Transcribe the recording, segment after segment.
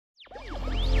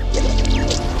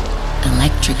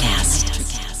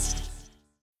NutriCast.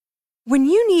 When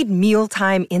you need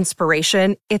mealtime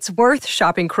inspiration, it's worth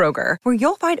shopping Kroger, where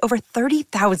you'll find over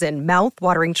 30,000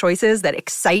 mouth-watering choices that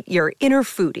excite your inner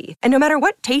foodie. And no matter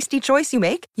what tasty choice you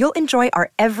make, you'll enjoy our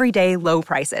everyday low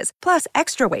prices, plus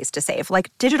extra ways to save,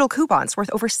 like digital coupons worth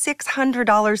over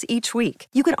 $600 each week.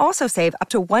 You can also save up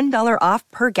to $1 off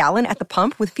per gallon at the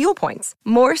pump with fuel points.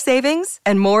 More savings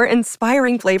and more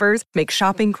inspiring flavors make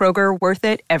shopping Kroger worth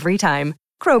it every time.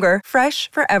 Kroger, fresh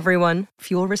for everyone.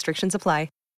 Fuel restrictions apply.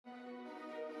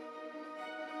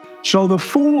 So the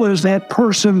fool is that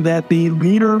person that the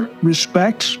leader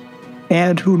respects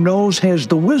and who knows has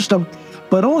the wisdom,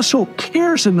 but also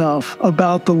cares enough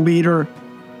about the leader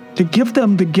to give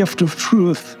them the gift of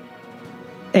truth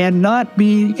and not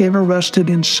be interested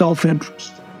in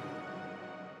self-interest.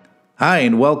 Hi,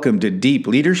 and welcome to Deep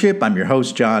Leadership. I'm your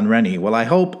host, John Rennie. Well, I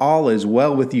hope all is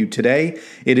well with you today.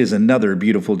 It is another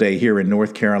beautiful day here in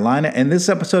North Carolina, and this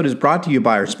episode is brought to you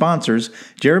by our sponsors,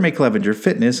 Jeremy Clevenger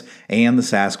Fitness and the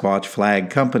Sasquatch Flag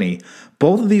Company.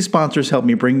 Both of these sponsors help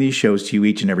me bring these shows to you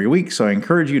each and every week, so I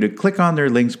encourage you to click on their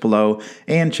links below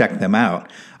and check them out.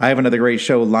 I have another great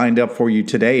show lined up for you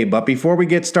today, but before we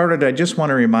get started, I just want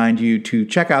to remind you to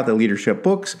check out the leadership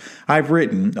books I've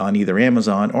written on either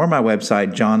Amazon or my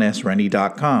website,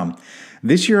 johnsrennie.com.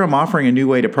 This year, I'm offering a new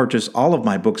way to purchase all of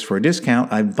my books for a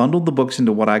discount. I've bundled the books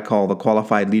into what I call the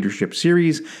Qualified Leadership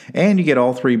Series, and you get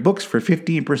all 3 books for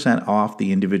 15% off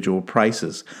the individual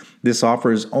prices. This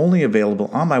offer is only available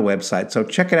on my website, so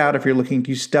check it out if you're looking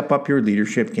to step up your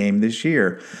leadership game this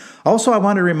year. Also, I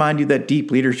want to remind you that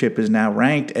Deep Leadership is now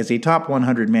ranked as a top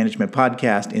 100 management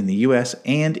podcast in the U.S.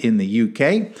 and in the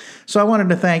UK. So I wanted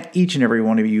to thank each and every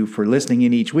one of you for listening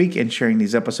in each week and sharing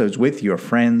these episodes with your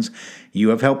friends. You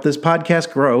have helped this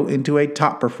podcast grow into a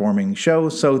top-performing show,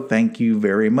 so thank you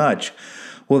very much.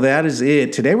 Well, that is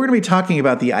it. Today we're going to be talking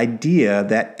about the idea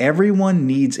that everyone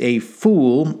needs a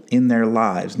fool in their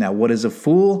lives. Now, what is a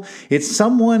fool? It's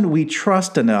someone we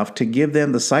trust enough to give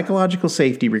them the psychological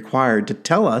safety required to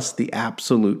tell us the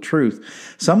absolute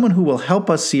truth. Someone who will help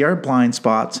us see our blind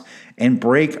spots and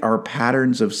break our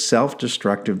patterns of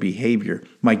self-destructive behavior.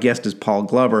 My guest is Paul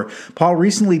Glover. Paul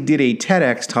recently did a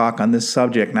TEDx talk on this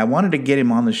subject, and I wanted to get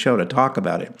him on the show to talk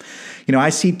about it. You know, I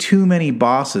see too many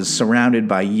bosses surrounded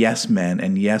by yes men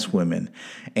and yes women,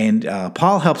 and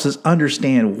Paul helps us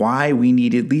understand why we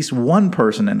need at least one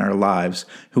person in our lives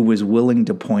who is willing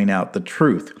to point out the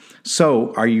truth.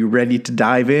 So, are you ready to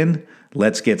dive in?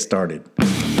 Let's get started.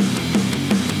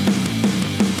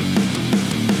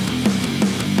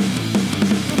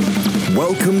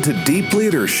 Welcome to Deep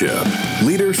Leadership.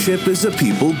 Leadership is a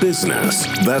people business.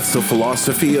 That's the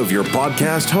philosophy of your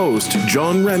podcast host,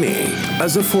 John Rennie.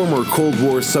 As a former Cold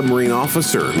War submarine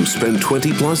officer who spent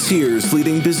 20 plus years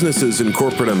leading businesses in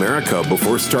corporate America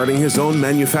before starting his own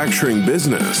manufacturing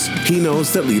business, he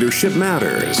knows that leadership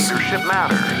matters.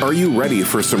 Are you ready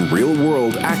for some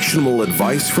real-world actionable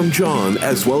advice from John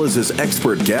as well as his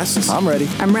expert guests? I'm ready.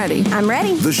 I'm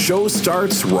ready. The show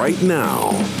starts right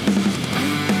now.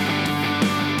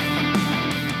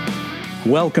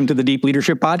 Welcome to the Deep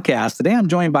Leadership Podcast. Today I'm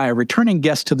joined by a returning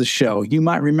guest to the show. You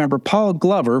might remember Paul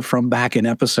Glover from back in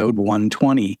episode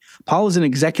 120. Paul is an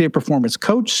executive performance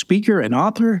coach, speaker, and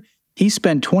author. He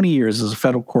spent 20 years as a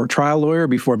federal court trial lawyer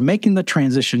before making the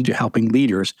transition to helping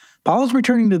leaders. Paul is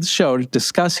returning to the show to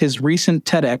discuss his recent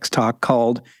TEDx talk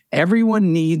called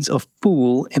Everyone Needs a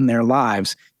Fool in Their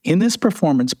Lives. In this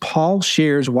performance, Paul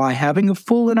shares why having a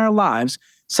fool in our lives,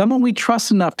 someone we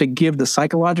trust enough to give the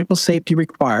psychological safety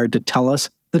required to tell us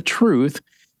the truth,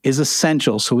 is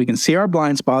essential so we can see our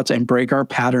blind spots and break our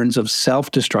patterns of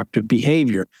self-destructive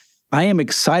behavior. I am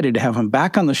excited to have him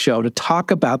back on the show to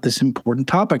talk about this important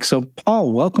topic. So,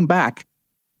 Paul, welcome back.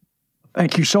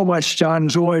 Thank you so much, John.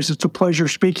 As always, it's a pleasure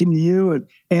speaking to you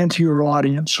and to your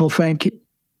audience, so thank you.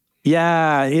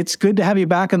 Yeah, it's good to have you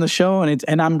back on the show,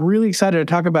 and I'm really excited to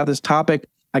talk about this topic.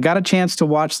 I got a chance to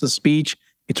watch the speech.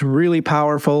 It's really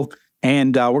powerful,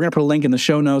 and we're going to put a link in the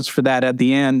show notes for that at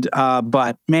the end.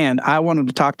 But man, I wanted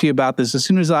to talk to you about this. As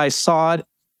soon as I saw it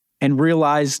and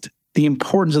realized the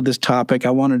importance of this topic,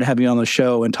 I wanted to have you on the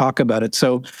show and talk about it.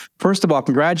 So first of all,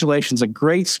 congratulations, a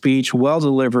great speech, well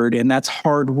delivered, and that's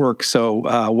hard work.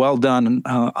 So well done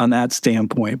on that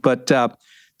standpoint. But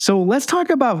so let's talk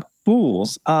about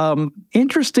fools.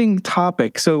 Interesting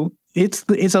topic. So it's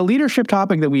a leadership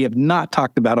topic that we have not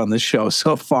talked about on this show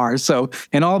so far. So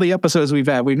in all the episodes we've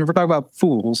had, we've never talked about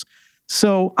fools.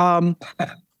 So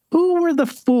who were the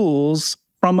fools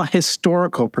from a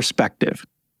historical perspective?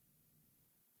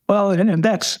 Well, and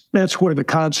that's where the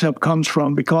concept comes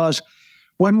from, because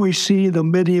when we see the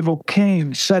medieval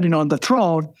king sitting on the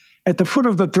throne, At the foot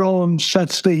of the throne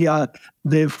sits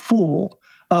the fool,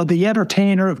 the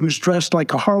entertainer who's dressed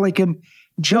like a harlequin,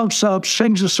 jumps up,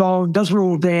 sings a song, does a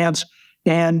little dance,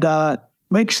 and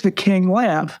makes the king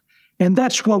laugh. And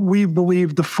that's what we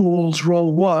believe the fool's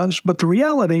role was. But the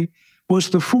reality was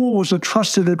the fool was a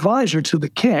trusted advisor to the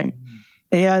king.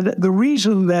 And the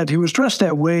reason that he was dressed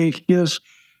that way is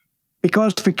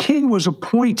because the king was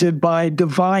appointed by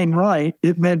divine right.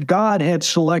 It meant God had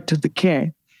selected the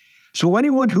king. So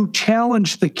anyone who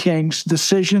challenged the king's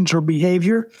decisions or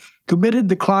behavior committed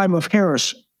the crime of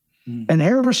heresy. And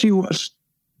heresy was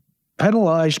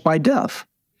penalized by death.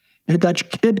 And that's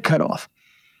head cut off.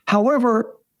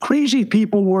 However, crazy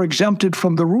people were exempted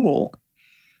from the rule.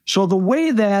 So the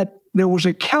way that there was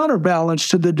a counterbalance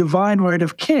to the divine right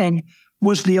of king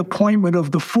was the appointment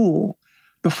of the fool.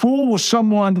 The fool was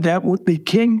someone that the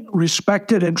king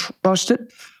respected and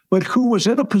trusted, but who was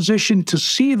in a position to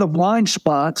see the blind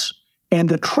spots and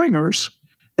the triggers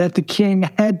that the king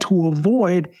had to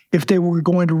avoid if they were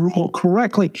going to rule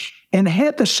correctly, and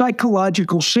had the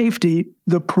psychological safety,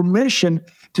 the permission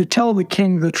to tell the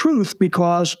king the truth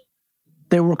because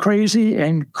they were crazy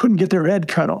and couldn't get their head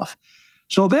cut off.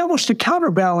 So that was the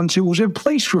counterbalance. It was in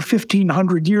place for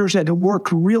 1,500 years, and it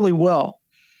worked really well.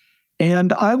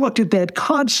 And I looked at that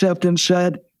concept and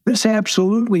said, this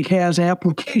absolutely has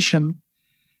application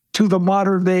to the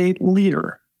modern day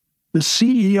leader, the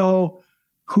CEO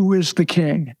who is the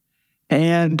king.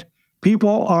 And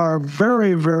people are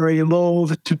very, very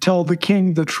loath to tell the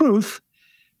king the truth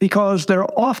because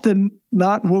they're often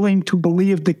not willing to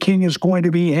believe the king is going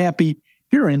to be happy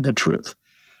hearing the truth.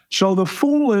 So the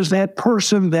fool is that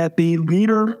person that the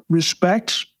leader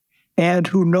respects and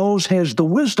who knows has the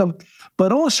wisdom,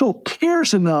 but also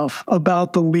cares enough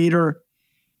about the leader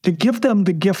to give them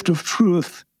the gift of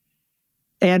truth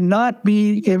and not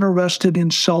be interested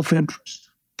in self-interest.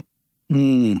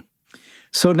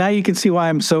 So now you can see why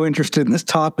I'm so interested in this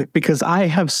topic, because I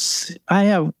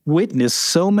have witnessed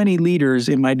so many leaders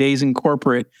in my days in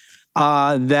corporate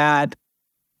that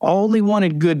only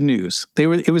wanted good news.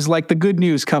 It was like the good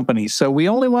news company. So we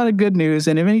only wanted good news,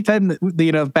 and if any time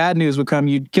if bad news would come,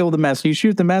 you'd kill the messenger, you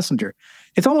shoot the messenger.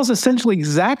 It's almost essentially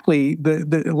exactly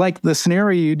like the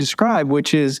scenario you described,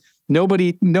 which is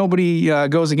nobody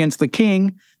goes against the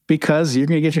king because you're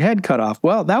going to get your head cut off.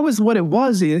 Well, that was what it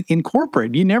was in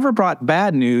corporate. You never brought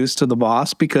bad news to the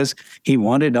boss because he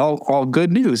wanted all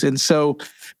good news, and so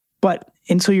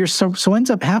ends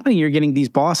up happening. You're getting these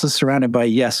bosses surrounded by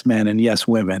yes men and yes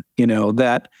women.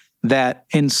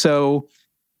 And so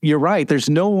you're right. There's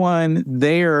no one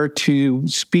there to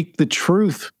speak the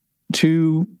truth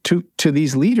to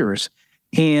these leaders,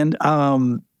 and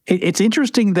it's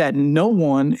interesting that no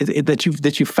one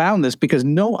that you found this, because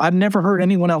I've never heard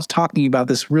anyone else talking about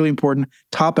this really important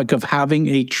topic of having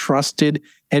a trusted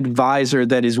advisor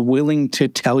that is willing to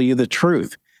tell you the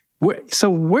truth. So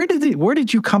where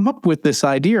did you come up with this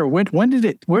idea? Where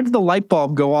did the light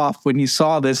bulb go off when you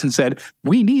saw this and said,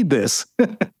 we need this?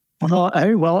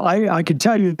 I can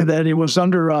tell you that it was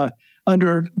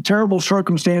under terrible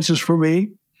circumstances for me.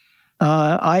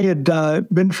 I had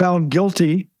been found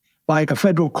guilty by a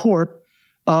federal court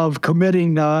of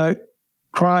committing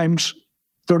crimes,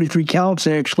 33 counts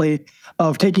actually,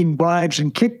 of taking bribes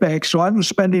and kickbacks. So I was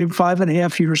spending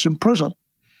 5.5 years in prison.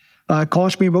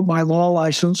 Cost me my law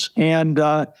license and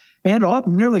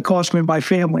nearly cost me my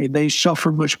family. They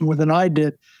suffered much more than I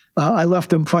did. I left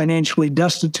them financially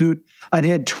destitute. I'd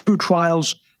had 2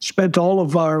 trials, spent all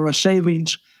of our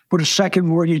savings, put a second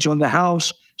mortgage on the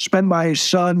house, spent my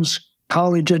son's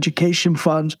college education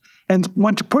funds, and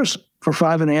went to prison for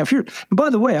 5.5 years. And by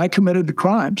the way, I committed the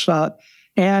crimes.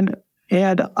 And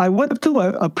I went through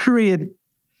a period.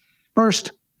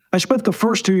 First, I spent the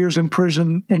first 2 years in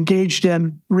prison engaged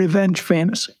in revenge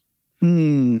fantasy.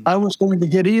 I was going to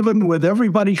get even with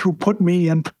everybody who put me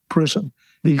in prison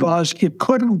because it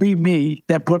couldn't be me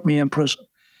that put me in prison.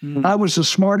 I was the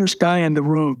smartest guy in the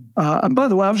room. And by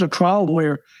the way, I was a trial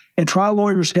lawyer, and trial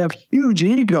lawyers have huge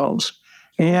egos,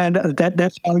 and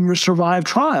that's how you survive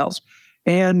trials.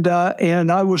 And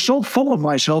I was so full of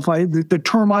myself. The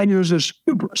term I use is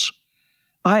hubris.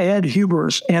 I had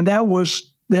hubris, and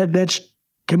that's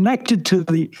connected to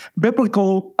the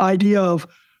biblical idea of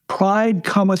pride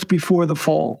cometh before the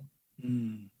fall.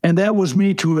 And that was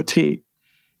me to a T.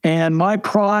 And my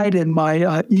pride and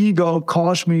my ego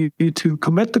caused me to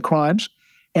commit the crimes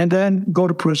and then go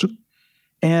to prison.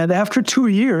 And after 2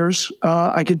 years,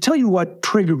 I can tell you what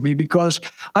triggered me, because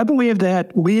I believe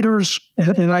that leaders,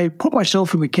 and I put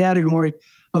myself in the category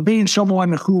of being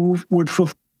someone who would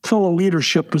fulfill a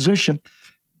leadership position,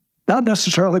 not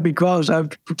necessarily because I'm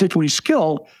particularly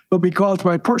skilled, but because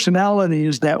my personality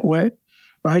is that way,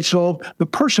 right? So the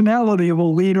personality of a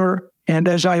leader, and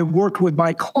as I worked with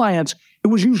my clients, it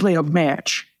was usually a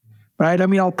match, right? I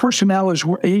mean, our personalities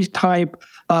were A-type.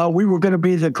 We were going to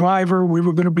be the driver. We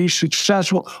were going to be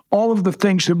successful. All of the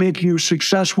things that make you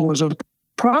successful as a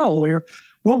trial lawyer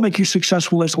will make you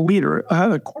successful as a leader,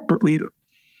 a corporate leader.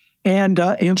 And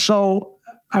so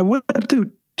I went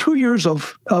through 2 years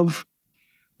of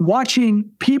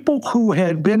watching people who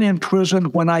had been in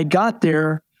prison when I got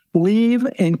there leave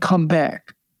and come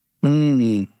back.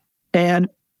 Mm-hmm. And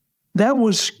that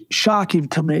was shocking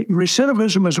to me.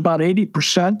 Recidivism is about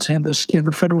 80% in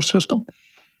the federal system.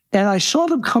 And I saw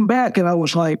them come back, and I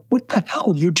was like, what the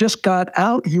hell? You just got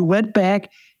out, you went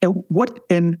back,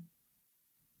 and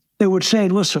they would say,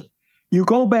 listen, you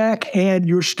go back and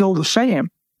you're still the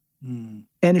same. Mm.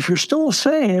 And if you're still the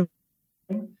same,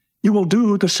 you will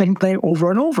do the same thing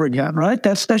over and over again, right?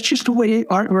 That's just the way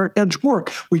our ends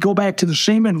work. We go back to the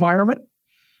same environment.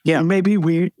 Yeah, and maybe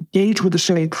we engage with the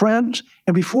same friends,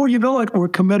 and before you know it, we're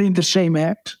committing the same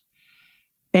act.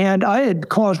 And I had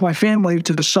caused my family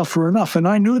to suffer enough, and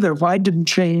I knew that if I didn't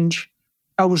change,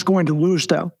 I was going to lose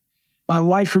them. My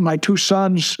wife and my 2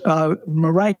 sons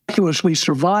miraculously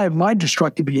survived my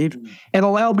destructive behavior and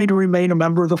allowed me to remain a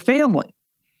member of the family.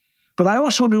 But I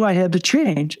also knew I had to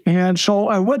change. And so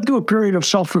I went through a period of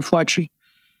self-reflection.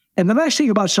 And the nice thing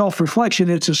about self-reflection,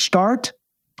 it's a start,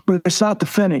 but it's not the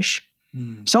finish.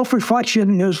 Mm.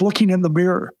 Self-reflection is looking in the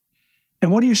mirror.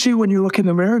 And what do you see when you look in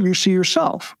the mirror? You see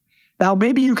yourself. Now,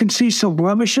 maybe you can see some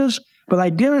blemishes, but I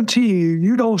guarantee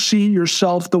you don't see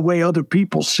yourself the way other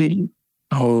people see you.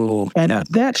 Oh, and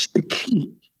that's the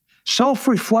key.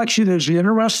 Self-reflection is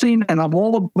interesting, and I'm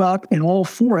all about and all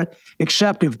for it,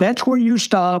 except if that's where you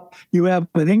stop, you have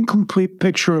an incomplete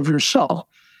picture of yourself.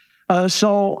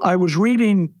 So I was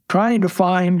reading, trying to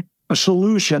find a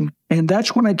solution, and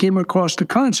that's when I came across the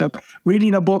concept,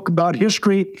 reading a book about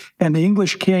history and the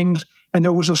English kings, and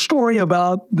there was a story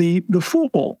about the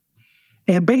fool.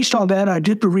 And based on that, I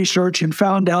did the research and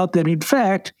found out that, in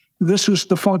fact, this is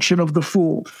the function of the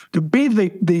fool, to be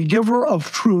the giver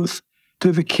of truth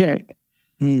to the king.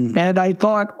 Mm. And I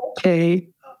thought, okay,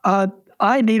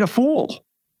 I need a fool.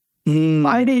 Mm.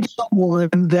 I need someone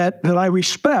that I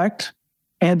respect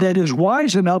and that is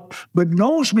wise enough, but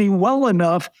knows me well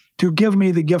enough to give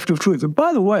me the gift of truth. And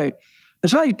by the way,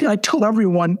 as I tell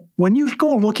everyone, when you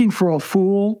go looking for a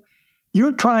fool,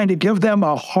 you're trying to give them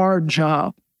a hard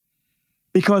job.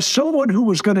 Because someone who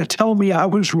was going to tell me I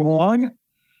was wrong,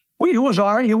 it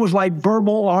was like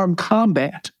verbal armed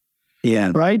combat.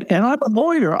 Yeah. Right? And I'm a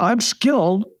lawyer. I'm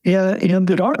skilled in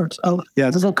the arts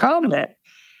of combat.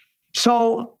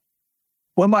 So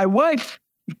when my wife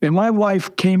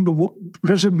came to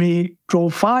visit me,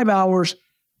 drove 5 hours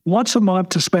once a month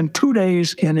to spend 2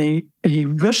 days in a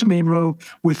visiting room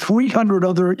with 300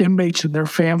 other inmates and their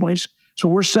families. So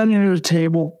we're sitting at a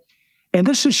table.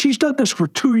 And she's done this for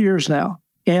 2 years now.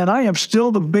 And I am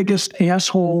still the biggest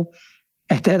asshole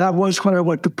that I was when I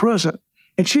went to prison.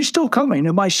 And she's still coming,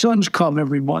 and my sons come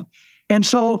every month. And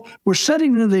so we're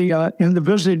sitting in the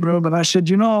visiting room, and I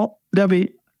said,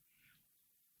 Debbie,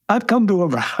 I've come to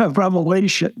a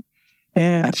revelation.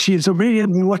 And she's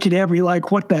immediately looking at me like,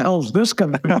 what the hell is this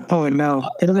going to be? Oh, no.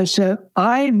 And I said,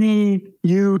 I need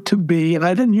you to be, and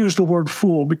I didn't use the word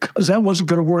fool because that wasn't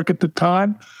going to work at the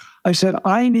time. I said,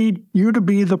 I need you to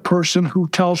be the person who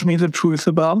tells me the truth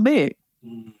about me.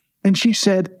 Mm. And she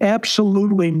said,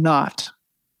 absolutely not.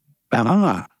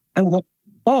 Uh-huh. And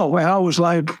I was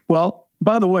like, well,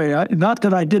 by the way, not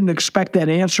that I didn't expect that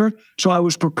answer, so I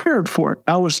was prepared for it.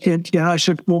 I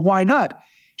said, well, why not?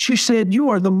 She said, you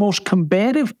are the most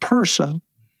combative person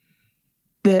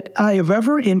that I have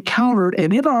ever encountered.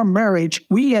 And in our marriage,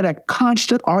 we had a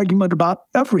constant argument about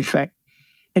everything.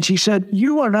 And she said,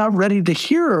 you are not ready to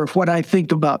hear what I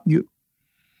think about you.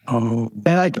 Oh.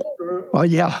 And I told her, oh,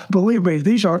 yeah, believe me,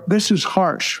 this is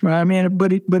harsh. I mean,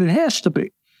 but it has to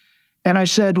be. And I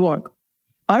said, look,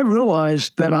 I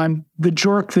realize that I'm the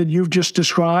jerk that you've just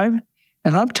described.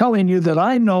 And I'm telling you that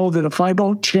I know that if I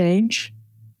don't change,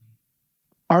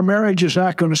 our marriage is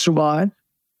not going to survive.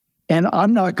 And I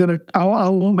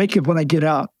won't make it when I get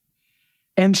out.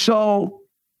 And so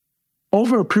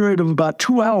over a period of about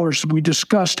 2 hours, we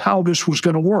discussed how this was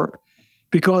going to work.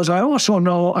 Because I also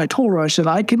know, I told her, I said,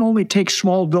 I can only take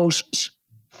small doses.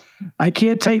 I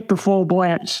can't take the full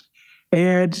blast.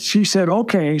 And she said,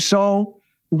 okay. So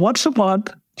once a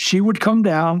month, she would come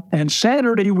down, and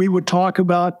Saturday we would talk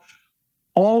about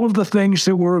all of the things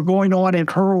that were going on in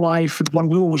her life and what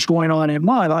was going on in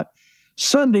my life.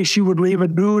 Sunday, she would leave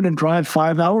at noon and drive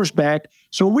 5 hours back.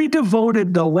 So we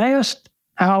devoted the last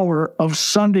hour of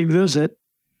Sunday visit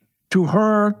to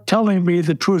her telling me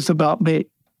the truth about me.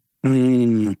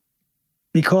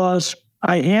 Because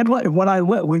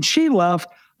when she left,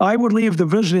 I would leave the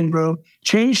visiting room,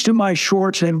 change to my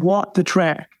shorts, and walk the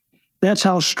track. That's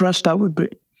how stressed I would be.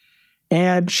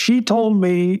 And she just told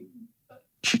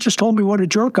me what a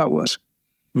jerk I was.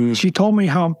 She told me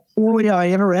how poorly I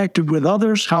interacted with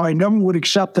others, how I never would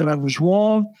accept that I was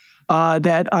wrong,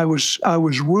 that I was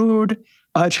rude.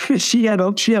 She had a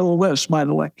list, by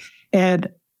the way, and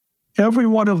every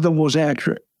one of them was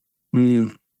accurate.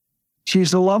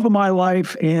 She's the love of my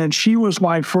life, and she was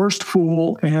my first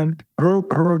fool, and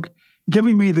her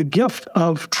giving me the gift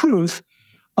of truth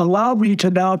allowed me to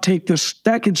now take the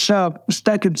second step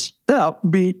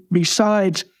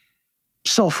besides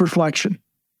self-reflection.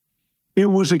 It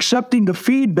was accepting the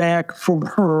feedback from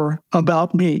her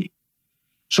about me,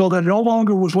 so that I no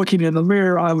longer was looking in the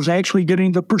mirror. I was actually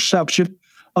getting the perception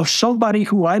of somebody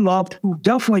who I loved, who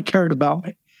definitely cared about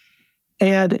me.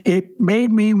 And it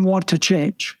made me want to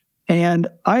change. And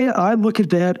I look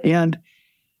at that, and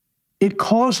it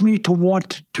caused me to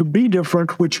want to be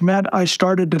different, which meant I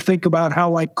started to think about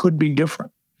how I could be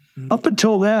different. Up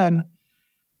until then,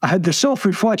 the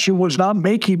self-reflection was not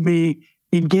making me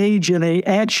engage in an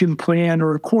action plan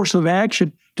or a course of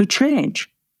action to change.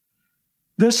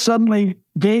 This suddenly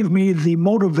gave me the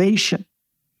motivation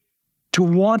to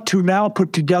want to now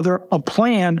put together a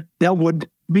plan that would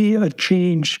be a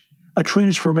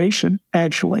transformation,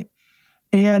 actually.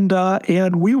 And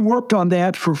we worked on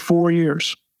that for 4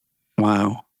 years.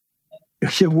 Wow.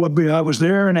 I was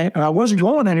there, and I wasn't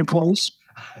going anyplace.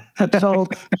 So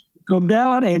come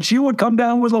down, and she would come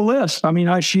down with a list. I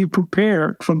mean, she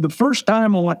prepared. From the first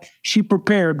time on, she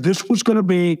prepared. This was going to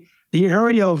be the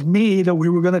area of me that we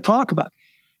were going to talk about.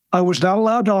 I was not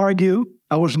allowed to argue.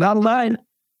 I was not allowed,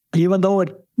 even though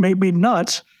it made me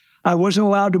nuts, I wasn't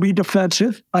allowed to be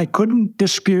defensive. I couldn't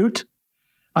dispute.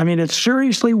 I mean, it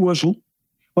seriously was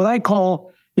what I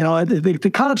call,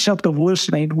 the concept of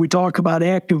listening. We talk about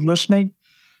active listening.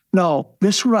 No,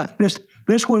 this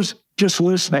was just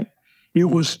listening. It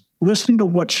was listening to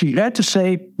what she had to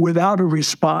say without a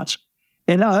response.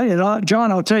 And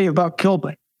John, I'll tell you about killed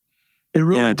me. It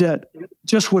really did. It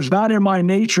just was not in my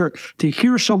nature to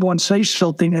hear someone say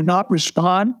something and not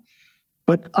respond.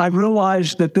 But I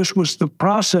realized that this was the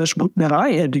process that I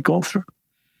had to go through.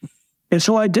 And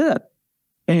so I did.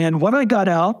 And when I got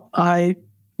out, I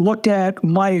looked at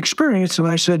my experience and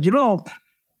I said,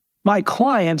 my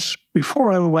clients,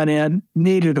 before I went in,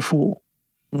 needed a fool.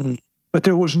 But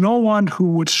there was no one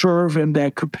who would serve in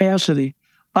that capacity.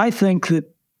 I think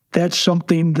that that's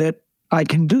something that I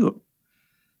can do.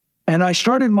 And I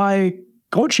started my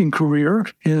coaching career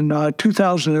in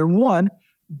 2001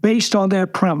 based on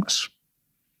that premise,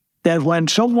 that when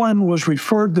someone was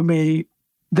referred to me,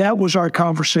 that was our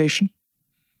conversation.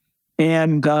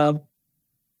 And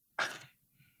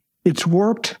it's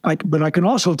worked, but I can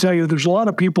also tell you there's a lot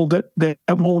of people that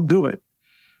won't do it.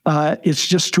 It's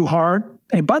just too hard.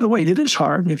 And by the way, it is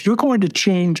hard. If you're going to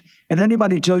change and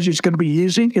anybody tells you it's going to be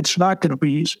easy, it's not going to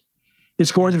be easy.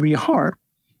 It's going to be hard.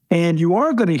 And you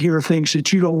are going to hear things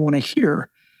that you don't want to hear.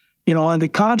 And the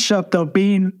concept of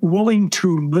being willing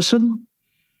to listen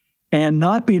and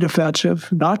not be defensive,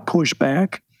 not push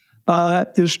back,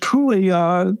 is truly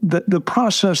the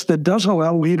process that does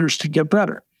allow leaders to get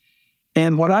better.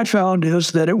 And what I found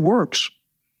is that it works,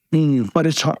 but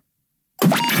it's hard.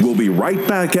 We'll be right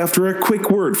back after a quick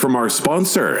word from our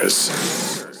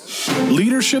sponsors.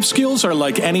 Leadership skills are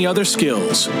like any other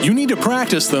skills. You need to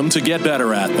practice them to get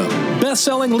better at them.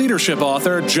 Best-selling leadership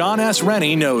author John S.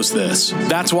 Rennie knows this.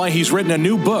 That's why he's written a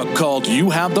new book called You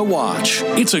Have the Watch.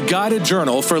 It's a guided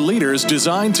journal for leaders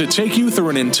designed to take you through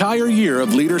an entire year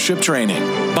of leadership training.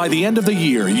 By the end of the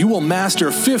year, you will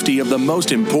master 50 of the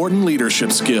most important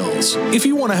leadership skills. If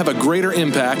you want to have a greater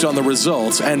impact on the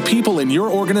results and people in your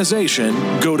organization,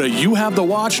 go to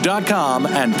youhavethewatch.com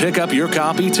and pick up your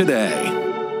copy today.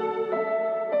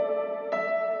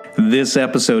 This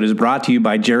episode is brought to you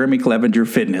by Jeremy Clevenger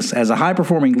Fitness. As a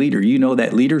high-performing leader, you know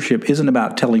that leadership isn't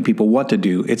about telling people what to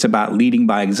do. It's about leading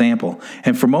by example.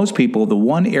 And for most people, the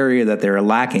one area that they're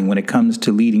lacking when it comes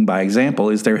to leading by example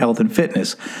is their health and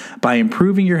fitness. By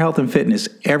improving your health and fitness,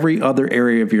 every other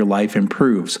area of your life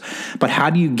improves. But how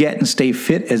do you get and stay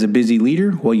fit as a busy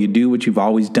leader? Well, you do what you've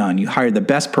always done. You hire the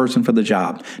best person for the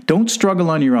job. Don't struggle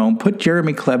on your own. Put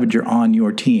Jeremy Clevenger on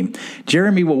your team.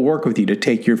 Jeremy will work with you to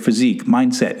take your physique,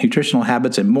 mindset, nutritional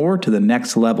habits, and more to the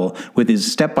next level with his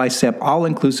step-by-step,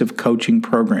 all-inclusive coaching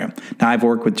program. Now, I've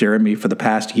worked with Jeremy for the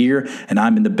past year, and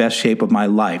I'm in the best shape of my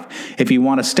life. If you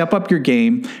want to step up your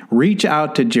game, reach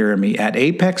out to Jeremy at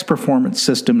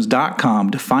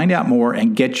apexperformancesystems.com to find out more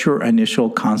and get your initial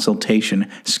consultation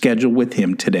scheduled with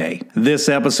him today. This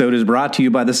episode is brought to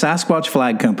you by the Sasquatch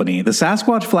Flag Company. The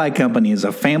Sasquatch Flag Company is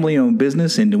a family-owned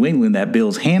business in New England that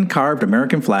builds hand-carved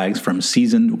American flags from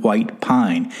seasoned white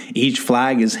pine. Each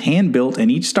flag is hand-built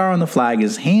and each star on the flag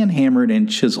is hand-hammered and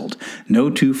chiseled. No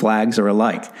two flags are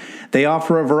alike. They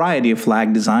offer a variety of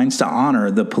flag designs to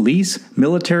honor the police,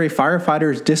 military,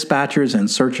 firefighters, dispatchers, and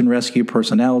search and rescue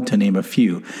personnel, to name a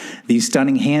few. These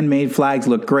stunning handmade flags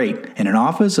look great in an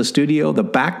office, a studio, the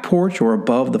back porch, or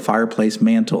above the fireplace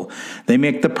mantle. They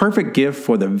make the perfect gift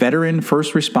for the veteran,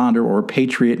 first responder, or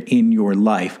patriot in your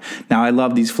life. Now, I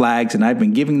love these flags, and I've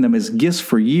been giving them as gifts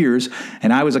for years,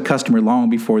 and I was a customer long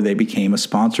before they became a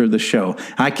sponsor of the show.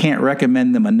 I can't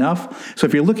recommend them enough. So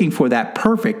if you're looking for that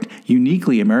perfect,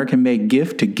 uniquely American-made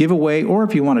gift to give away, or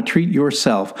if you want to treat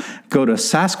yourself, go to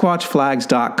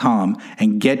SasquatchFlags.com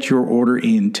and get your order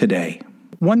in today.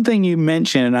 One thing you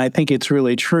mentioned, and I think it's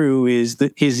really true,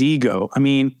 is ego. I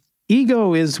mean,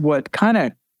 ego is what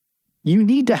you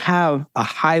need to have a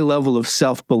high level of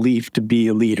self-belief to be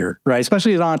a leader, right?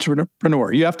 Especially as an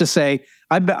entrepreneur. You have to say,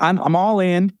 I'm all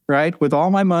in, right? With all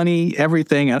my money,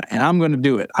 everything, and I'm going to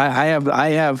do it. I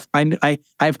have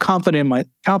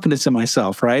confidence in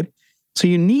myself, right? So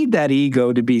you need that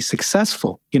ego to be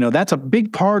successful. That's a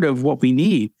big part of what we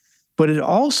need. But it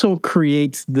also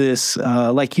creates this,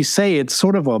 like you say, it's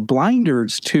sort of a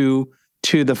blinders to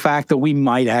the fact that we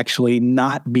might actually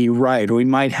not be right, or we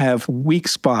might have weak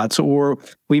spots, or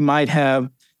we might have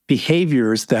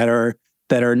behaviors that are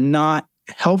not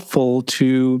helpful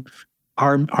to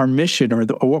our mission or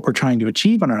what we're trying to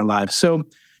achieve in our lives. So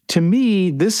to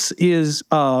me, this is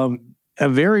a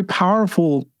very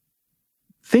powerful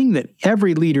thing that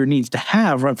every leader needs to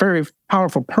have, a very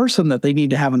powerful person that they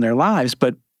need to have in their lives.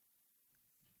 But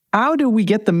how do we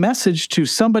get the message to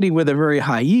somebody with a very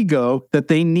high ego that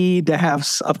they need to have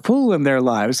a fool in their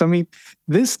lives? I mean,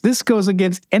 this goes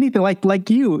against anything like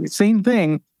you, same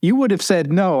thing. You would have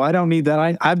said, no, I don't need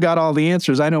that. I've got all the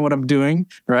answers. I know what I'm doing,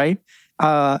 right?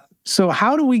 So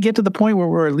how do we get to the point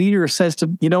where a leader says to,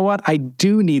 you know what, I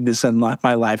do need this in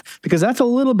my life? Because that's a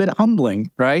little bit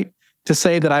humbling, right? To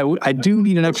say that I do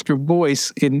need an extra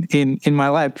voice in my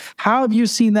life. How have you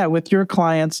seen that with your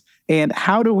clients, and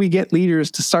how do we get leaders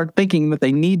to start thinking that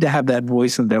they need to have that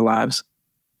voice in their lives?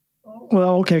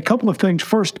 Well, okay, a couple of things.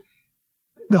 First,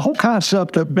 the whole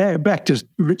concept of back to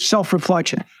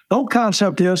self-reflection. The whole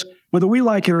concept is, whether we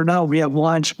like it or not, we have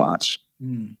blind spots.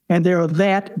 And they're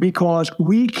that because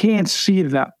we can't see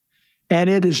them. And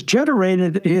it is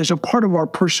generated as a part of our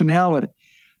personality.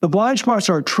 The blind spots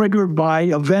are triggered by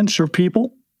events or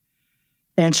people,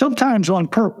 and sometimes on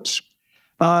purpose.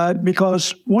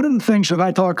 Because one of the things that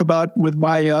I talk about with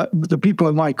the people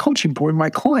in my coaching program, my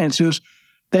clients, is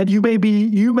that you may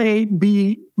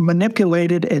be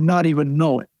manipulated and not even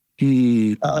know it.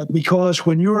 Because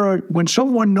when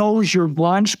someone knows your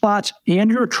blind spots and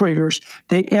your triggers,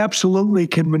 they absolutely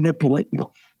can manipulate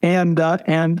you. And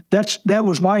that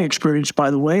was my experience,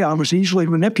 by the way. I was easily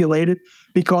manipulated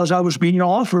because I was being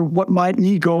offered what my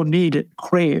ego needed,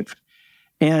 craved.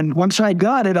 And once I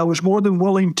got it, I was more than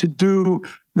willing to do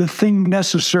the thing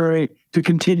necessary to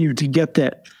continue to get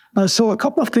that. So a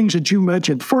couple of things that you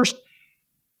mentioned. First,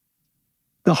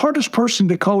 the hardest person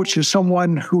to coach is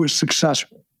someone who is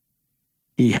successful.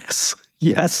 Yes.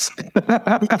 Yes,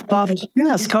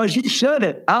 because you said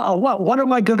it. What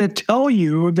am I going to tell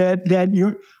you that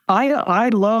you're? I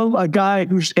love a guy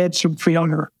who's had some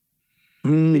failure,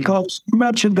 because you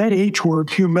mentioned that H word,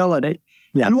 humility.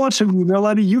 Yeah. And what's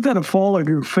humility? You got to fall on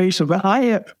your face of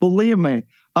it. Believe me,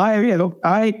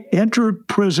 I entered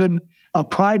prison a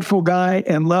prideful guy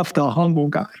and left a humble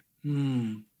guy.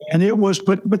 And it was,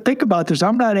 but think about this.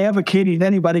 I'm not advocating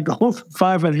anybody go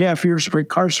 5.5 years of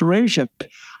incarceration.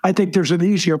 I think there's an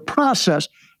easier process,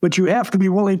 but you have to be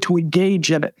willing to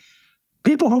engage in it.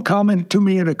 People who come into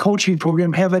me in a coaching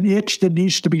program have an itch that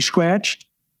needs to be scratched.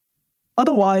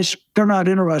 Otherwise, they're not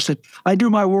interested. I do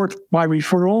my work by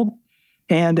referral,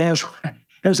 and as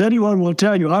anyone will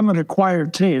tell you, I'm an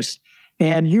acquired taste,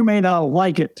 and you may not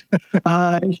like it.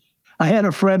 I had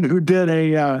a friend who did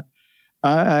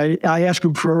I asked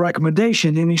him for a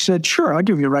recommendation, and he said, sure, I'll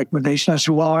give you a recommendation. I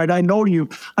said, well, all right, I know you.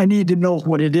 I need to know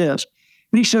what it is.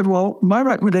 And he said, well, my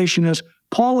recommendation is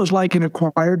Paul is like an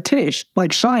acquired taste,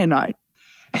 like cyanide.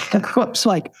 And it's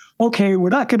like, okay, we're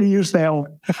not going to use that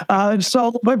one.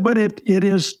 But it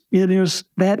is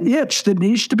that itch that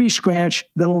needs to be scratched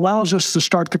that allows us to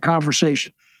start the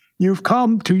conversation. You've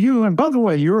come to you, and by the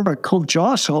way, you're a coach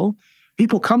also.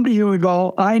 People come to you and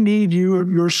go, I need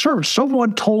your service.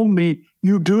 Someone told me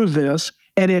you do this,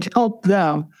 and it helped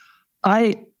them.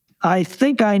 I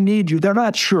think I need you. They're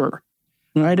not sure.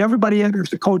 Right? Everybody enters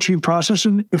the coaching process,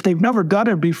 and if they've never done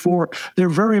it before, they're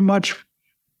very much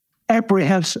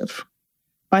apprehensive.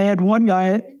 I had one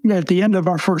guy at the end of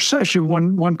our first session,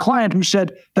 one client who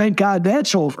said, thank God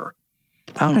that's over.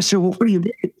 I said, well, what do you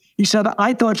mean? He said,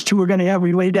 I thought you were going to have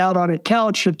me lay down on a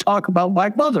couch and talk about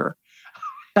my mother.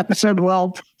 I said,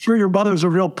 well, sure, your mother's a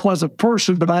real pleasant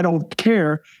person, but I don't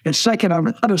care. And second, I'm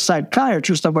not a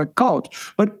psychiatrist, I'm a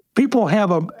coach. But people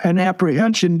have an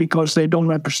apprehension because they don't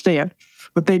understand.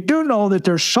 But they do know that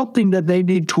there's something that they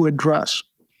need to address.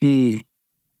 I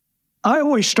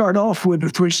always start off with a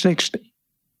 360.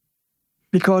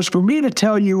 Because for me to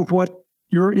tell you what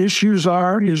your issues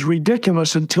are is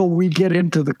ridiculous until we get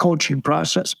into the coaching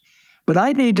process. But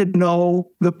I need to know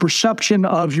the perception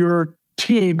of your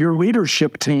team, your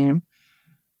leadership team,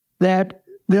 that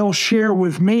they'll share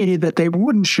with me that they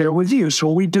wouldn't share with you.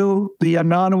 So we do the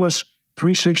anonymous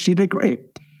 360 degree.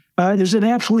 Is it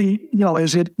absolutely,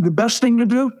 is it the best thing to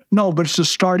do? No, but it's a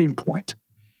starting point.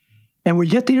 And we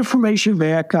get the information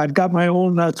back. I've got my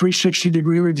own 360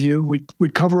 degree review. We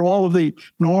cover all of the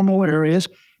normal areas.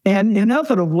 And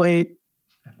inevitably,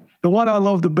 the one I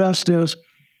love the best is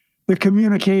the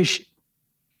communication.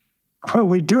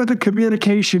 We do the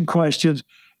communication questions.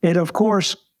 And of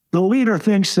course, the leader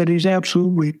thinks that he's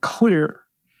absolutely clear,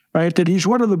 right? That he's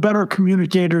one of the better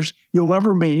communicators you'll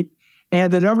ever meet,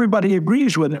 and that everybody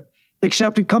agrees with him.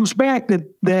 Except it comes back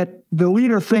that the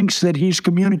leader thinks that he's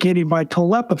communicating by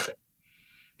telepathy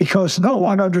because no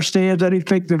one understands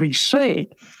anything that he's saying.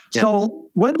 Yeah. So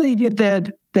when they get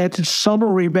that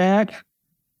summary back,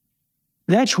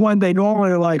 that's when they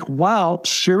normally are like, wow,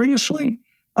 seriously?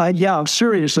 Yeah,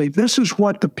 seriously. This is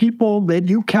what the people that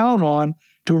you count on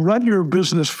to run your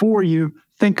business for you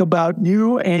think about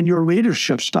you and your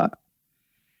leadership style.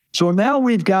 So now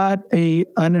we've got an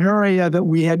area that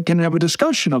we can have a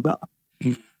discussion about.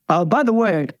 By the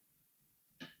way,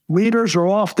 leaders are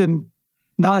often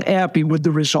not happy with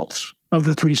the results of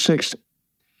the 360.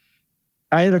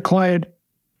 I had a client,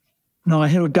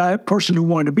 person who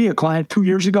wanted to be a client 2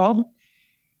 years ago.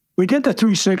 We did the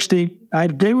 360. I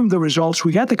gave him the results.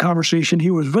 We had the conversation.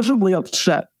 He was visibly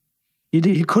upset.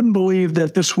 He couldn't believe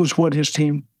that this was what his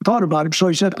team thought about him. So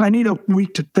he said, I need a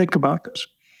week to think about this.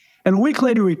 And a week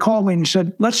later, he called me and he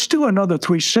said, let's do another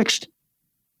 360.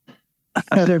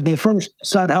 The first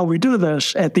said how we do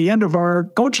this. At the end of our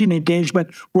coaching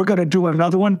engagement, we're going to do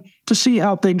another one to see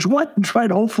how things went and try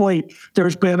to hopefully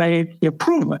there's been an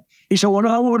improvement. He said, well,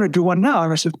 I want to do one now.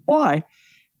 And I said, why?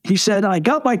 He said, I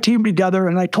got my team together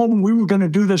and I told them we were going to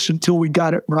do this until we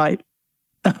got it right.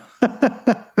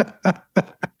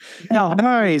 Now,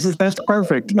 nice. That's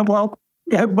perfect. Well,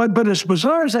 yeah, but as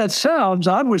bizarre as that sounds,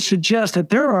 I would suggest that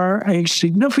there are a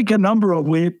significant number of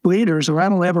leaders,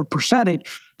 around 11%,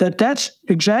 that's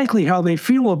exactly how they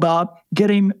feel about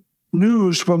getting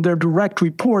news from their direct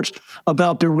reports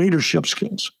about their leadership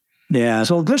skills. Yeah.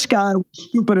 So this guy was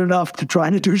stupid enough to try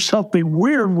to do something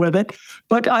weird with it,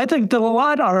 but I think that a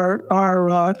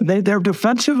lot they're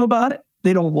defensive about it.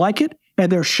 They don't like it,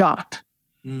 and they're shocked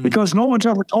because no one's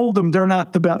ever told them they're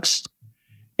not the best.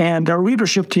 And our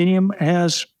leadership team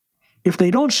has, if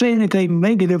they don't say anything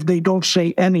negative, they don't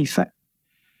say anything.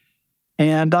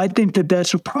 And I think that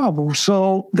that's a problem.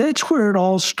 So that's where it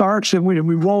all starts. And we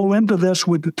roll into this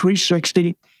with the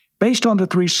 360. Based on the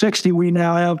 360, we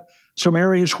now have some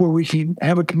areas where we can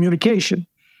have a communication.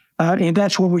 And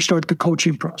that's when we start the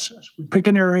coaching process. We pick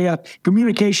an area.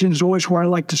 Communication is always where I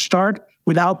like to start.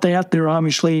 Without that, there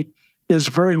obviously is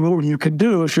very little you can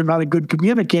do if you're not a good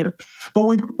communicator.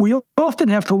 But we often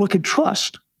have to look at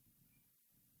trust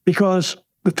because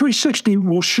the 360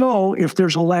 will show if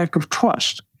there's a lack of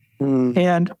trust.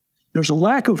 And there's a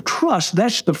lack of trust.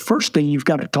 That's the first thing you've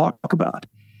got to talk about.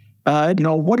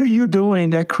 What are you doing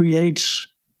that creates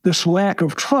this lack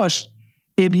of trust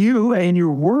in you and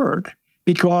your word?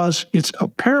 Because it's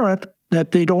apparent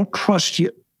that they don't trust you.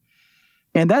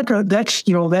 And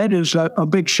that is a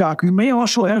big shock. You may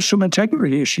also have some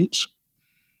integrity issues,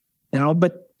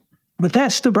 but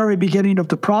that's the very beginning of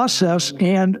the process.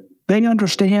 And they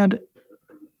understand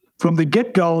from the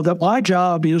get-go that my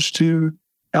job is to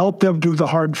help them do the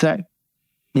hard thing.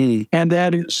 And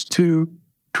that is to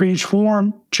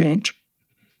transform change.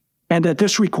 And that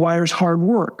this requires hard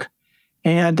work.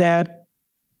 And that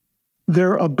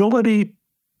their ability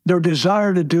their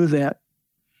desire to do that.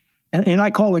 And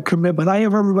I call it commitment. I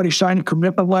have everybody sign a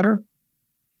commitment letter.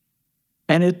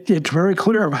 And it's very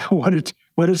clear what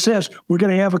it says. We're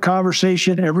going to have a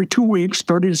conversation every 2 weeks,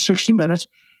 30 to 60 minutes.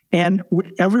 And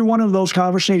every one of those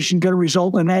conversations going to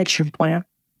result in an action plan.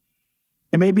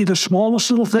 It may be the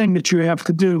smallest little thing that you have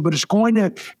to do, but it's going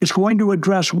to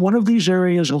address one of these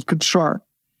areas of concern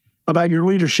about your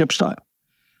leadership style.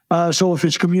 So if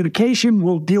it's communication,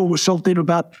 we'll deal with something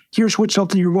about, here's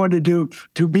something you're going to do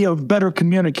to be a better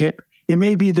communicator. It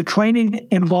may be the training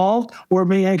involved, or it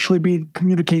may actually be the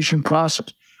communication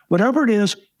process. Whatever it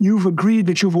is, you've agreed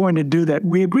that you're going to do that.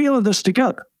 We agree on this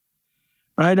together,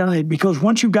 right? Because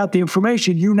once you've got the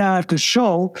information, you now have to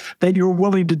show that you're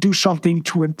willing to do something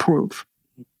to improve.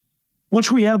 Once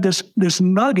we have this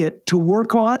nugget to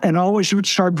work on, and always would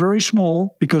start very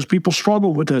small because people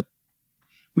struggle with it,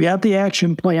 we have the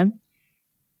action plan.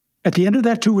 At the end of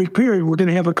that 2-week period, we're going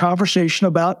to have a conversation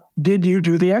about, did you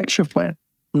do the action plan?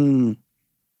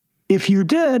 If you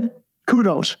did,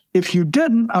 kudos. If you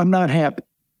didn't, I'm not happy.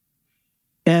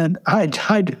 And I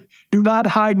do not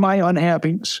hide my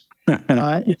unhappiness.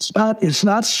 It's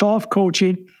not soft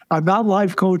coaching. I'm not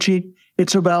life coaching.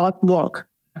 It's about, look,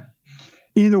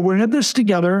 either we're in this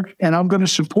together and I'm going to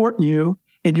support you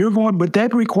and you're going, but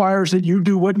that requires that you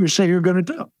do what you say you're going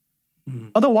to do.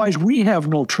 Otherwise, we have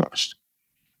no trust,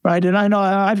 right? And I know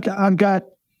I've got,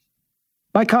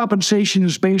 my compensation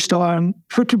is based on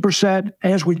 50%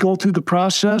 as we go through the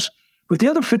process, but the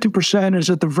other 50% is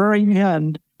at the very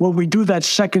end when we do that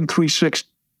second 360.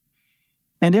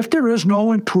 And if there is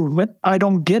no improvement, I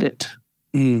don't get it.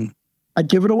 I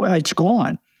give it away. It's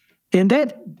gone. And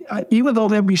that, even though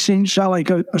that may sound like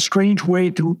a strange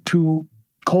way to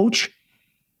coach,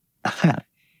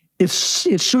 it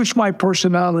suits my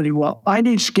personality well. I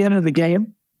need skin in the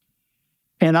game,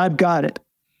 and I've got it.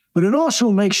 But it also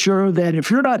makes sure that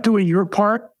if you're not doing your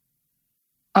part,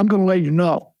 I'm going to let you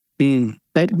know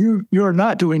that you're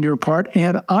not doing your part,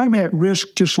 and I'm at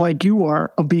risk, just like you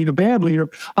are, of being a bad leader.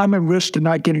 I'm at risk of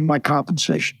not getting my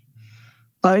compensation.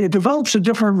 It develops a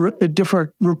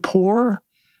different rapport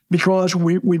because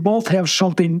we both have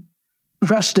something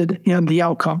vested in the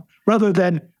outcome, rather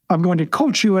than I'm going to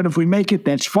coach you, and if we make it,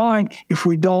 that's fine. If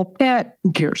we don't,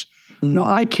 who cares? No,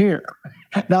 I care.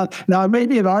 Now it may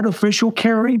be an artificial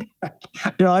caring.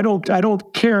 I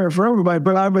don't care for everybody,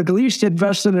 but I'm at least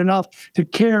invested enough to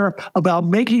care about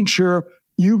making sure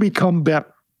you become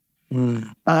better.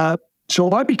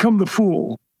 So I become the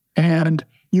fool, and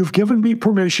you've given me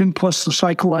permission plus the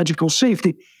psychological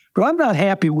safety, but I'm not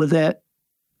happy with that.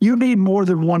 You need more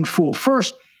than one fool.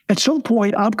 First, at some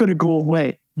point, I'm going to go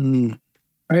away.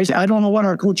 Right? I don't know what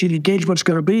our coaching engagement's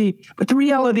going to be, but the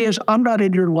reality is I'm not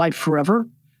in your life forever.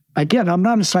 Again, I'm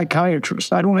not a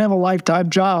psychiatrist. I don't have a lifetime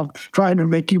job trying to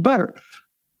make you better.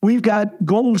 We've got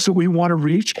goals that we want to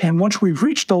reach, and once we've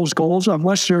reached those goals,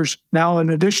 unless there's now an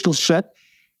additional set,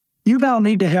 you now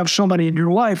need to have somebody in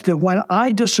your life that when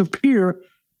I disappear,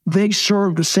 they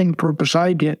serve the same purpose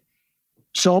I did.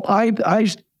 So I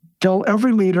tell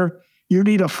every leader, you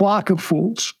need a flock of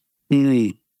fools.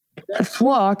 That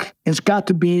flock has got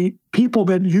to be people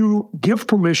that you give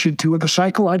permission to with the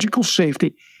psychological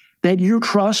safety, that you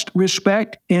trust,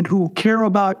 respect, and who care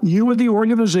about you and the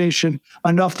organization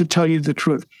enough to tell you the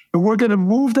truth. And we're going to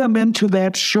move them into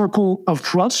that circle of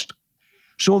trust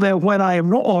so that when I am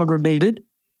no longer needed,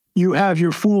 you have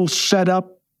your fools set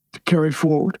up to carry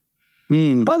forward.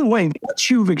 By the way, once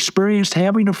you've experienced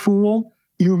having a fool,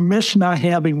 you miss not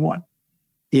having one.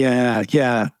 Yeah.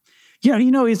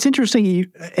 It's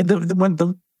interesting.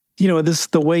 The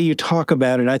way you talk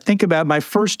about it, I think about my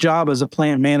first job as a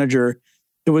plant manager.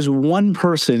 There was one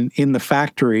person in the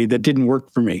factory that didn't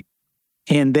work for me,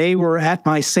 and they were at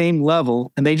my same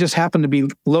level, and they just happened to be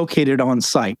located on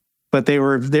site, but they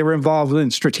were involved in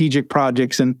strategic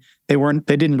projects, and they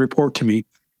didn't report to me.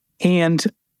 And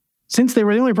since they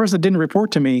were the only person that didn't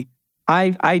report to me,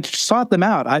 I sought them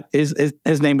out.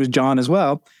 His name was John as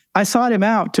well. I sought him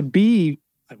out to be,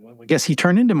 I guess he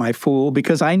turned into my fool,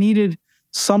 because I needed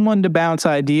someone to bounce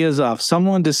ideas off,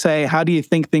 someone to say, how do you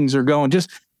think things are going? Just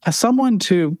someone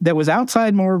that was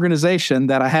outside my organization,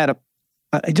 that I had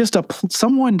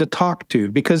someone to talk to,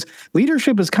 because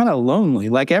leadership is kind of lonely.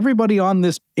 Like, everybody in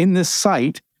this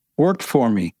site worked for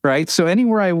me, right? So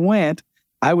anywhere I went,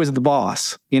 I was the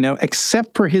boss,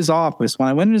 except for his office. When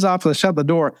I went in his office, I shut the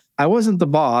door. I wasn't the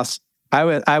boss.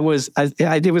 It was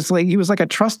like he was like a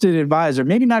trusted advisor,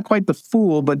 maybe not quite the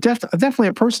fool, but definitely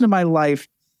a person in my life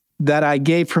that I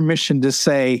gave permission to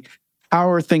say, how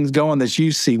are things going that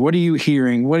you see? What are you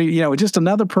hearing? Just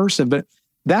another person. But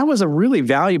that was a really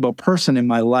valuable person in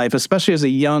my life, especially as a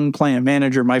young plant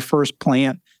manager, my first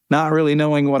plant. not really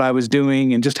knowing what I was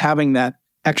doing and just having that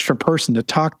extra person to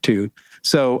talk to.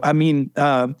 So, I mean,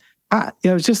 I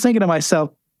was just thinking to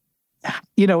myself,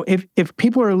 if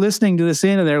people are listening to this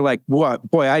and they're like, "What,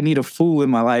 boy, I need a fool in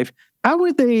my life." How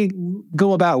would they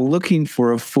go about looking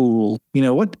for a fool?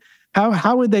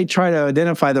 How would they try to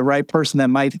identify the right person that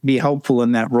might be helpful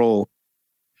in that role?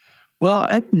 Well,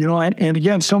 and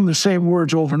again, some of the same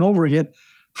words over and over again.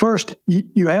 First,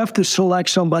 you have to select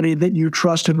somebody that you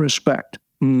trust and respect.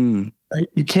 Right?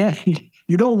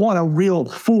 You don't want a real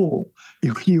fool.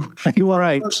 You want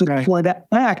a person to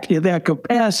act in that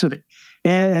capacity.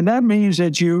 And that means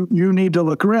that you need to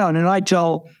look around. And I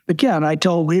tell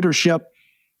leadership,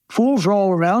 fools are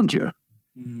all around you.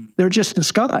 They're just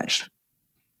disguised.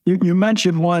 You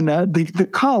mentioned one, the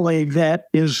colleague that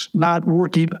is not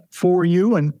working for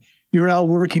you and you're now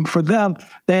working for them,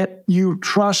 that you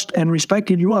trust and respect,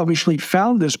 and you obviously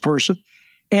found this person,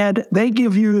 and they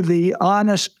give you the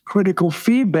honest, critical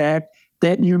feedback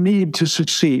that you need to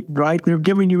succeed, right? They're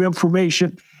giving you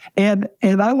information. And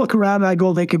I look around and I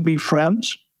go, they can be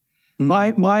friends.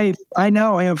 I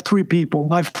now have 3 people,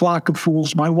 my flock of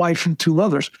fools, my wife and 2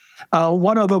 others.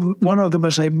 One of them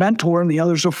is a mentor and the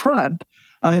other's a friend.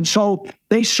 And so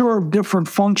they serve different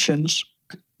functions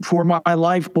for my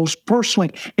life, both personally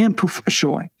and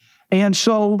professionally. And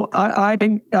so I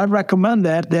recommend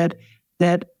that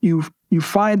you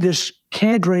find this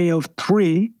cadre of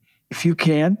 3, if you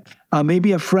can,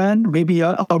 maybe a friend, maybe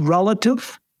a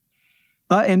relative.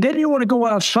 And then you want to go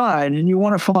outside and you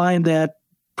want to find that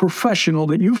professional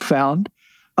that you found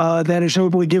that is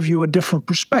able to give you a different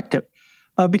perspective.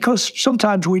 Because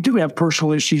sometimes we do have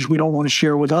personal issues we don't want to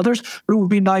share with others, but it would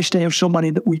be nice to have somebody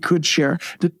that we could share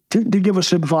to give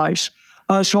us advice.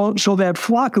 So that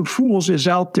flock of fools is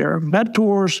out there: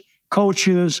 mentors,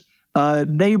 coaches,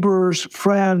 neighbors,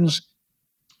 friends,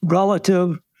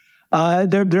 relative.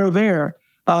 They're there.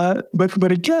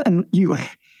 But again,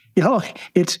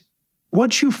 it's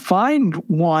once you find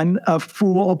one, a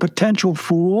fool, a potential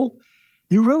fool,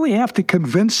 you really have to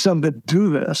convince them to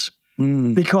do this.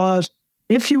 Because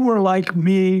if you were like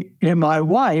me and my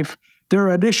wife, their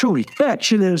initial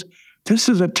reaction is, "This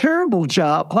is a terrible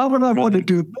job. Why would I want to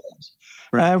do this?"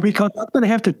 Because I'm going to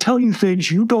have to tell you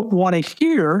things you don't want to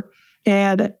hear.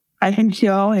 And I think,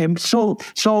 and so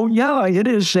it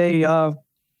is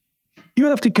you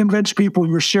have to convince people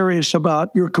you're serious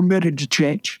about, you're committed to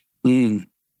change.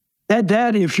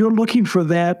 That if you're looking for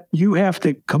that, you have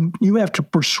to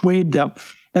persuade them.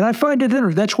 And I find it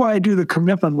interesting. That's why I do the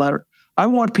commitment letter. I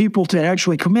want people to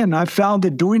actually come in. I found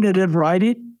that doing it in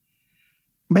writing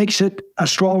makes it a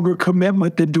stronger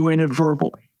commitment than doing it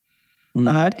verbally.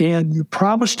 And you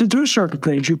promise to do certain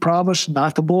things. You promise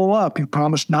not to blow up. You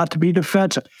promise not to be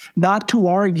defensive, not to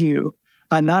argue,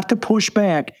 not to push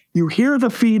back. You hear the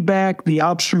feedback, the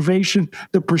observation,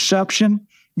 the perception.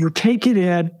 You take it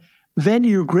in. Then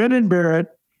you grin and bear it.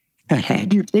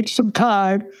 And you take some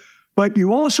time. But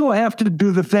you also have to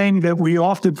do the thing that we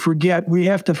often forget. We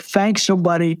have to thank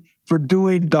somebody for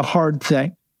doing the hard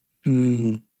thing.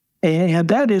 And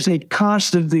that is a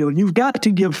constant deal. You've got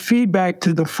to give feedback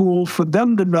to the fool for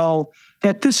them to know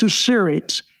that this is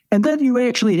serious. And then you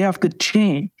actually have to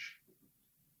change.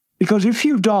 Because if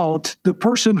you don't, the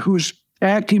person who's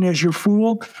acting as your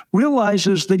fool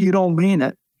realizes that you don't mean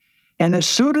it. And as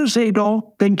soon as they don't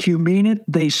think you mean it,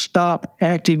 they stop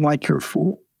acting like you're a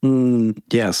fool.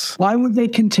 Yes. Why would they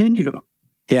continue?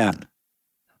 Yeah.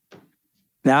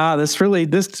 Now,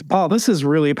 Paul, this is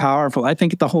really powerful. I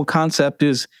think the whole concept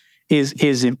is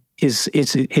essential.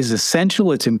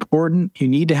 It's important. You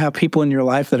need to have people in your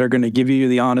life that are going to give you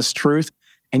the honest truth,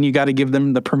 and you got to give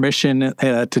them the permission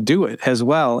to do it as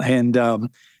well. And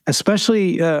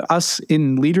especially us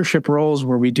in leadership roles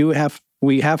where we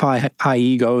have high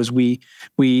egos. We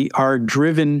are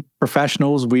driven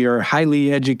professionals. We are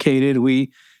highly educated.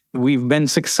 We've been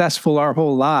successful our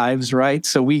whole lives, right?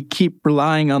 So we keep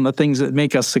relying on the things that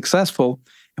make us successful,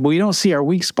 but we don't see our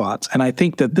weak spots. And I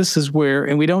think that this is where,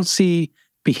 and we don't see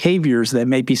behaviors that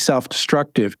may be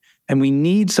self-destructive. And we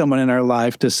need someone in our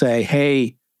life to say,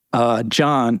 "Hey,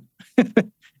 John,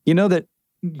 you know that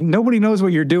nobody knows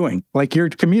what you're doing. Like, you're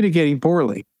communicating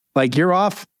poorly. Like, you're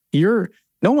off. No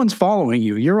one's following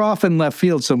you. You're off in left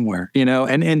field somewhere,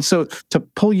 and so to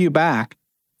pull you back.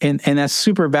 And that's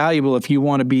super valuable if you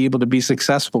want to be able to be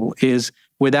successful. Is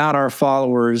without our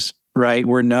followers, right?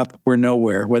 We're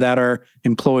nowhere. Without our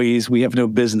employees, we have no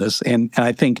business. And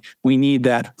I think we need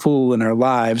that fool in our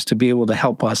lives to be able to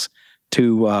help us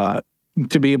to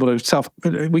be able to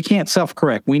we can't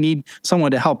self-correct. We need someone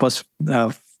to help us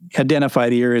identify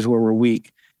the areas where we're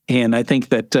weak. And I think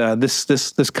that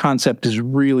this concept is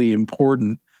really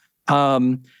important.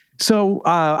 So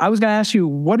I was going to ask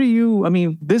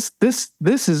you,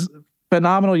 this is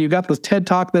phenomenal. You got this TED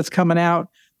Talk that's coming out.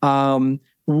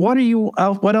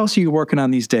 What else are you working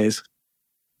on these days?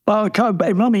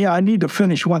 I need to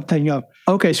finish one thing up.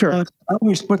 Okay, sure. I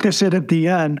always put this in at the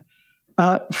end.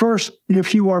 First,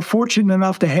 if you are fortunate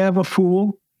enough to have a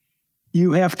fool,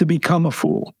 you have to become a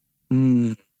fool.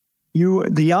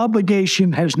 The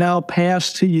obligation has now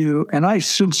passed to you, and I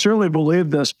sincerely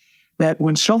believe this, that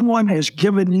when someone has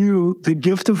given you the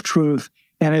gift of truth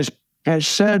and has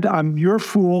said, I'm your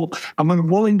fool, I'm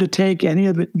unwilling to take any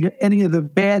of the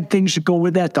bad things that go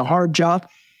with that, the hard job,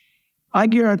 I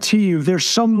guarantee you there's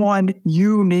someone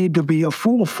you need to be a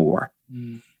fool for.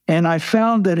 And I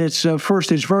found that it's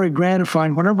very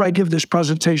gratifying. Whenever I give this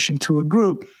presentation to a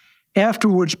group,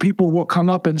 afterwards people will come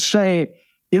up and say,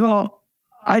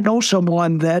 I know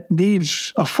someone that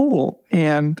needs a fool,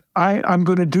 and I'm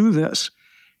going to do this.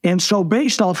 And so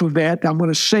based off of that, I'm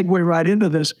going to segue right into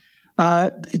this.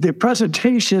 The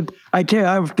presentation,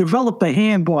 I've developed a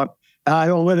handbook. I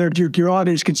don't know whether your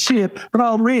audience can see it, but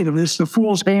I'll read it. It's the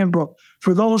Fool's Handbook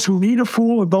for those who need a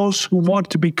fool and those who want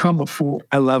to become a fool.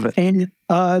 I love it. And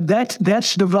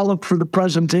that's developed for the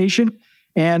presentation.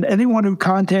 And anyone who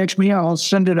contacts me, I'll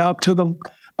send it out to them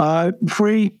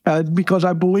free because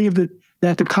I believe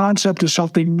that the concept is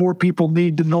something more people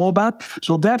need to know about.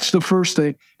 So that's the first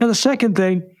thing. And the second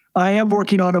thing, I am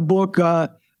working on a book,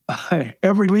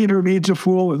 Every Leader Needs a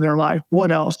Fool in Their Life.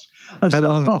 What else?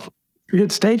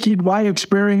 It's taking my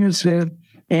experience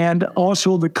and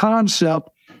also the concept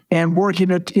and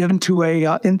working it into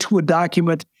a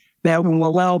document that will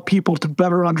allow people to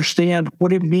better understand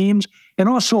what it means and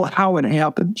also how it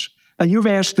happens. You've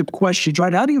asked the questions,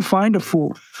 right? How do you find a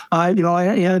fool?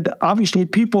 And obviously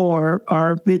people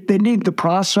they need the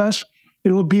process.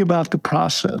 It will be about the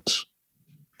process.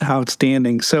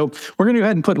 Outstanding. So we're going to go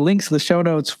ahead and put links to the show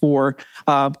notes for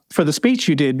the speech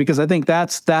you did, because I think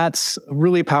that's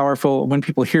really powerful when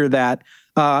people hear that.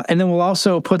 And then we'll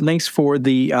also put links for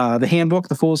the handbook,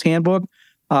 the Fool's Handbook.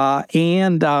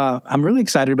 And I'm really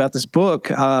excited about this book.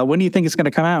 When do you think it's going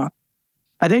to come out?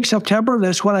 I think September.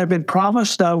 That's what I've been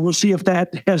promised. We'll see if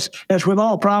that, as with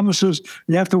all promises,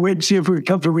 you have to wait and see if it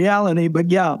comes to reality. But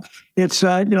yeah, it's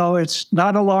it's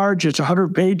not a large. It's a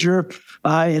 100-pager.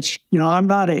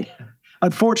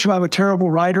 Unfortunately, I'm a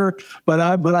terrible writer, but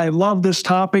I love this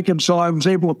topic, and so I was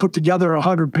able to put together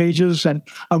 100 pages, and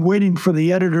I'm waiting for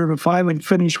the editor to finally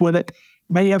finish with it.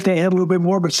 May have to add a little bit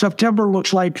more, but September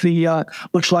looks like the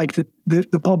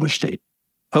publish date.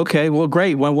 Okay, well,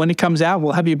 great. When it comes out,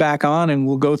 we'll have you back on and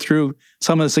we'll go through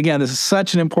some of this again. This is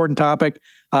such an important topic.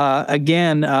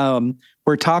 We're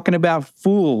talking about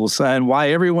fools and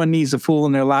why everyone needs a fool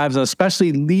in their lives,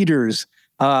 especially leaders.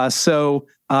 So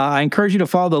I encourage you to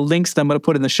follow the links that I'm going to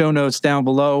put in the show notes down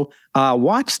below.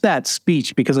 Watch that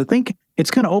speech, because I think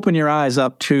it's going to open your eyes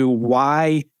up to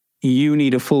why you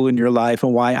need a fool in your life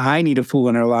and why I need a fool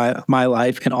in my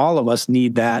life, and all of us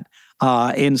need that.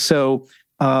 And so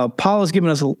Paul has given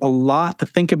us a lot to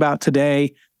think about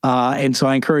today, and so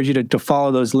I encourage you to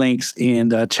follow those links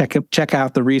and check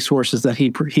out the resources that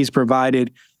he's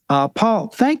provided. Paul,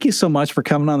 thank you so much for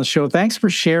coming on the show. Thanks for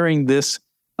sharing this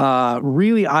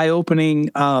really eye-opening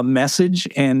message,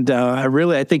 and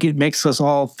I think it makes us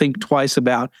all think twice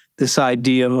about this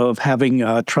idea of having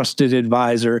a trusted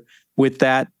advisor. With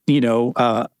that,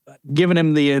 giving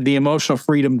him the emotional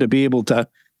freedom to be able to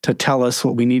tell us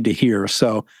what we need to hear.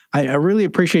 So I really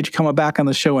appreciate you coming back on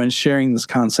the show and sharing this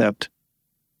concept.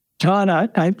 John,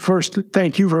 I first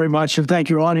thank you very much, and thank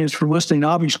your audience for listening.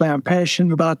 Obviously, I'm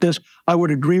passionate about this. I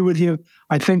would agree with you.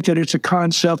 I think that it's a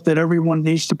concept that everyone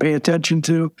needs to pay attention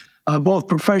to, both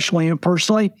professionally and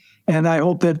personally. And I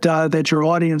hope that your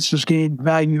audience has gained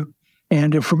value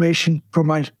and information from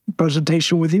my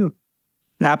presentation with you.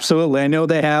 Absolutely. I know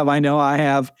they have. I know I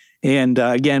have. And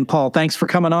again, Paul, thanks for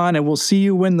coming on, and we'll see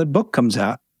you when the book comes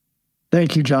out.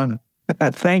 Thank you, John.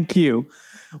 Thank you.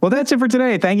 Well, that's it for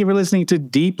today. Thank you for listening to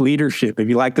Deep Leadership. If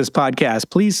you like this podcast,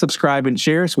 please subscribe and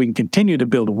share so we can continue to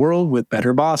build a world with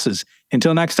better bosses.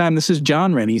 Until next time, this is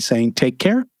John Rennie saying take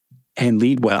care and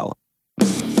lead well.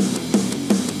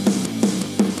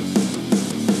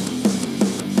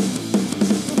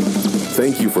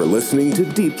 Thank you for listening to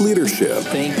Deep Leadership.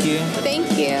 Thank you.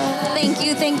 Thank you. Thank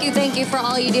you, thank you, thank you for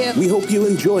all you do. We hope you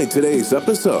enjoyed today's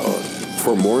episode.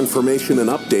 For more information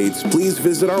and updates, please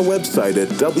visit our website at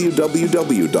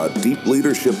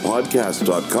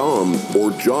www.deepleadershippodcast.com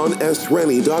or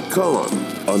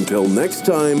johnsrennie.com. Until next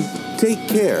time, take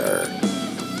care.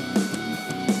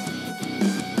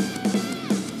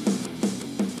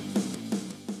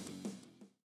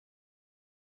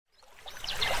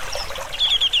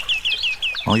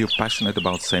 Are you passionate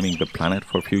about saving the planet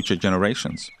for future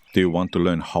generations? Do you want to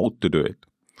learn how to do it?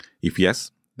 If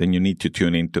yes, then you need to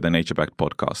tune in to the Nature Backed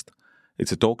podcast.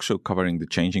 It's a talk show covering the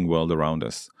changing world around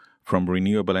us, from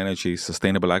renewable energy,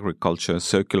 sustainable agriculture,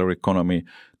 circular economy,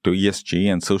 to ESG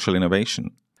and social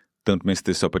innovation. Don't miss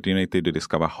this opportunity to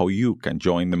discover how you can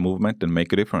join the movement and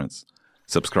make a difference.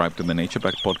 Subscribe to the Nature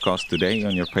Backed podcast today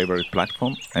on your favorite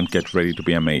platform and get ready to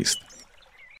be amazed.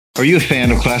 Are you a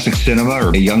fan of classic cinema or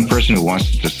a young person who wants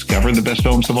to discover the best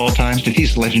films of all time? Do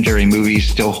these legendary movies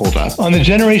still hold up? On the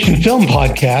Generation Film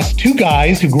podcast, two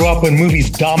guys who grew up when movies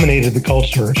dominated the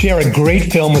culture share a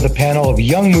great film with a panel of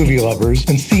young movie lovers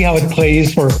and see how it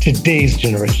plays for today's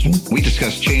generation. We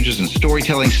discuss changes in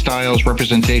storytelling styles,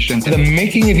 representation, the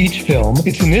making of each film,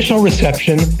 its initial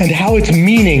reception, and how its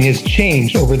meaning has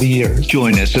changed over the years.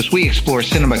 Join us as we explore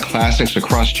cinema classics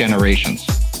across generations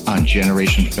on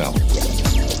Generation Film.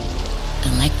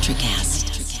 Electric acid.